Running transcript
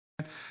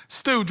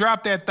Stu,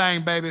 drop that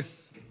thing, baby.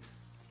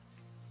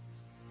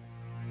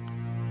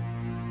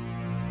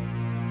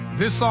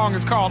 This song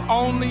is called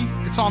Only.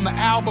 It's on the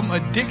album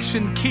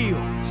Addiction Kills.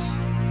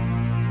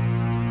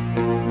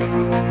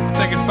 I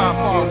think it's by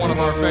far one of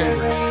our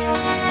favorites.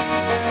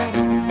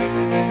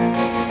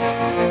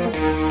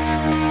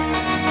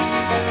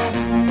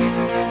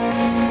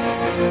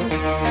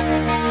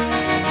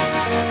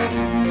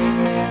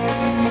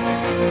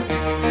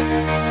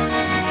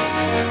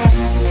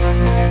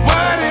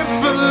 What if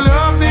the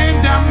love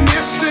that I'm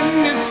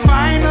missing is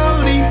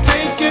finally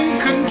taking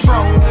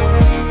control?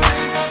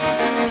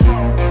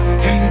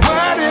 And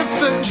what if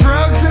the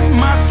drugs in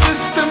my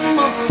system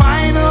are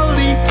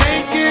finally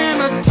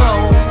taking a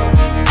toll?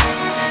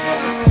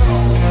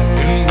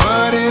 And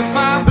what if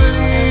I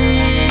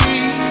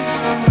believe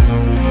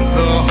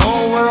the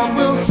whole world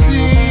will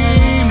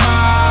see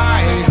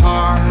my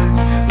heart?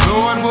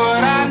 Lord,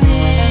 what I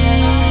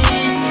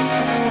need,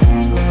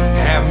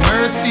 have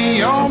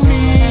mercy on me.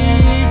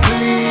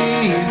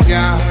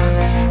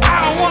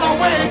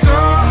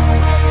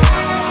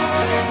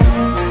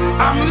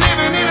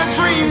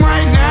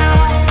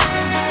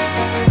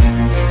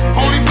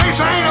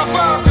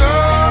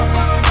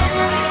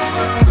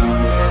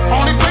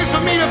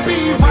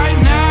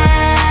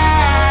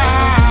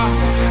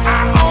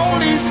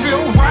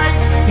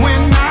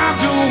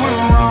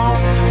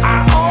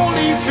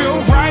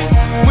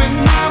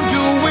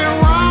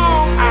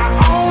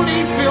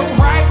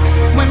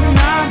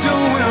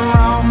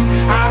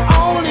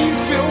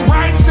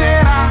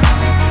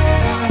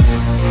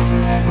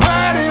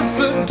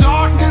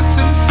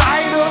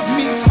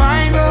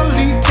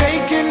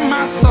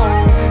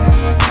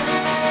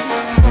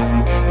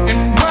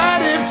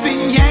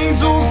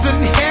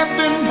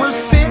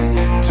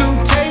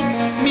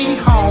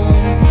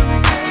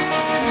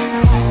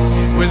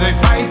 They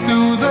fight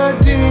through the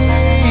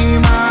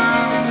demons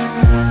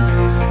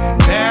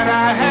that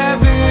I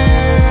have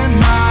in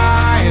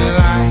my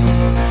life.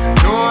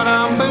 Lord,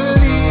 I'm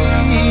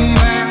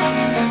believing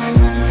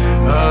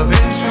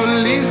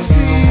eventually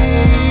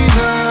see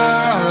the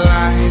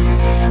light.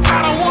 I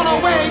don't wanna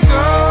wake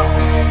up,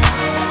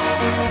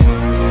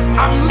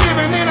 I'm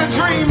living in a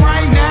dream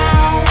right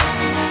now.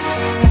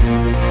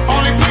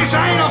 Only place I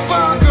ain't a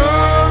fuck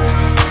up,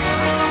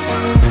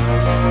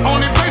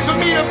 only place for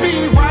me to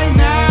be right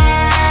now.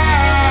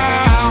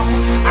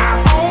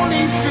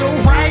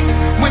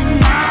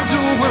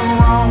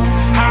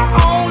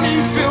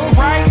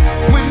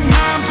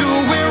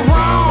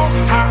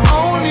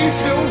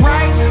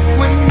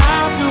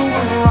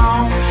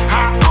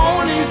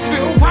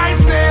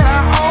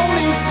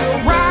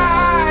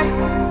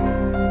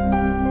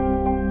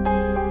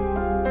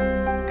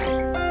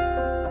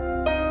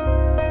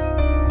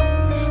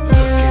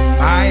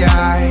 My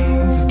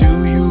eyes,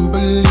 do you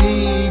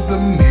believe the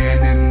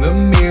man in the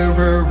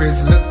mirror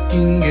is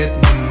looking at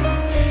me?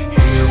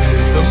 Here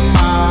is the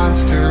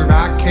monster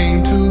I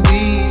came to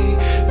be.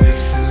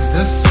 This is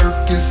the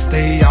circus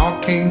they all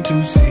came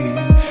to see.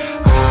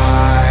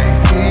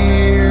 I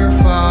fear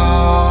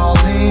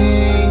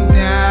falling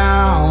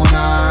down.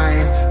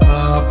 I'm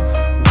up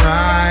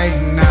right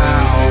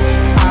now.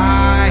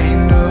 I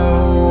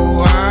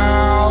know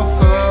I'll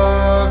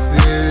fuck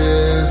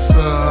this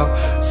up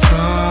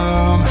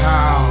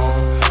somehow.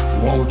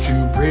 Won't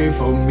you pray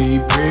for me,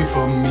 pray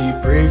for me,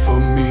 pray for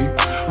me?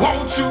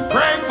 Won't you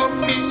pray for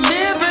me?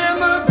 Live in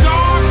the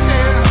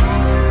darkness.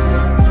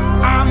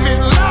 I'm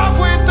in love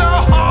with the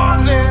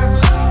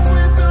heartless.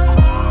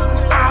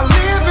 I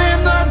live in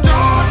the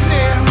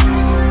darkness,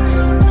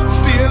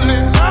 still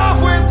in love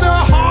with the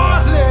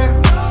heartless.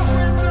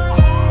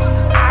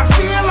 I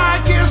feel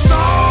like it's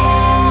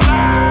all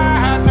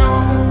I know.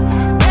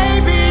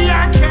 Baby, I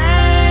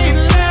can't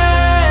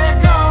let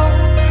go.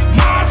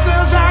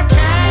 Monsters I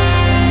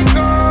can't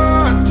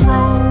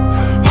control.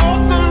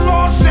 Hope the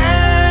Lord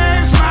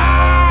saves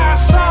my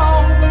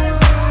soul.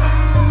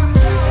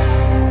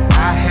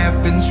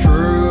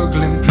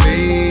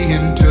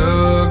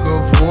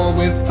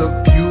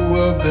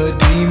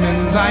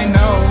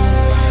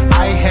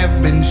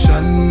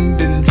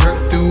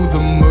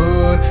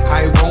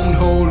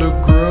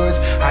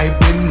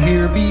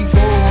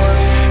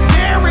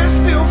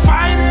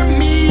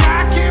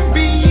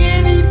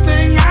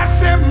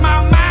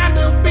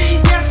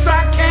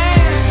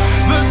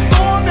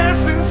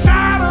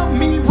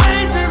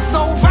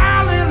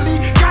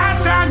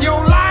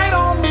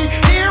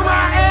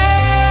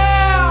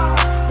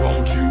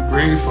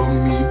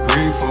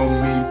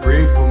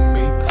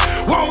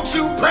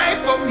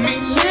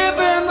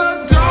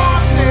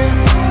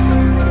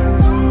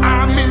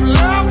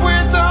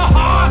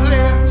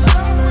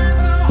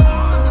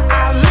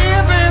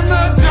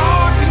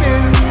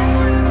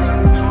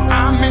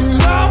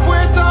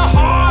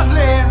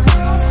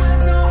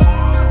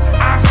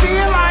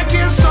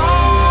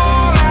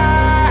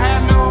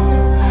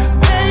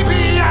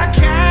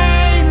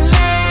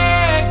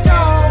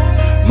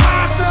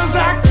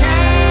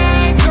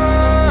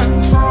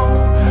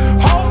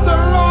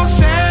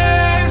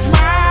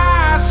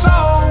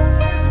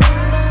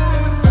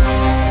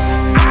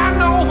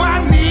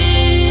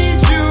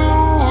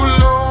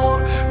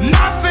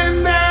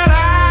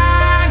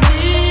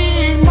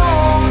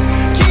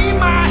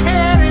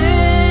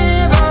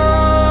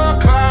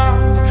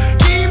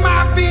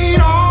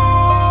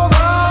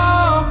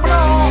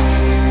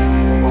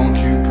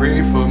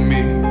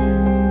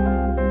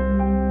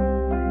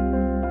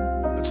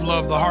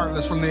 the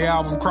Heartless from the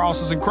album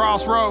Crosses and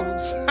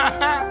Crossroads.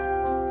 I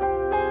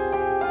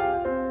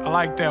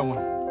like that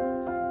one.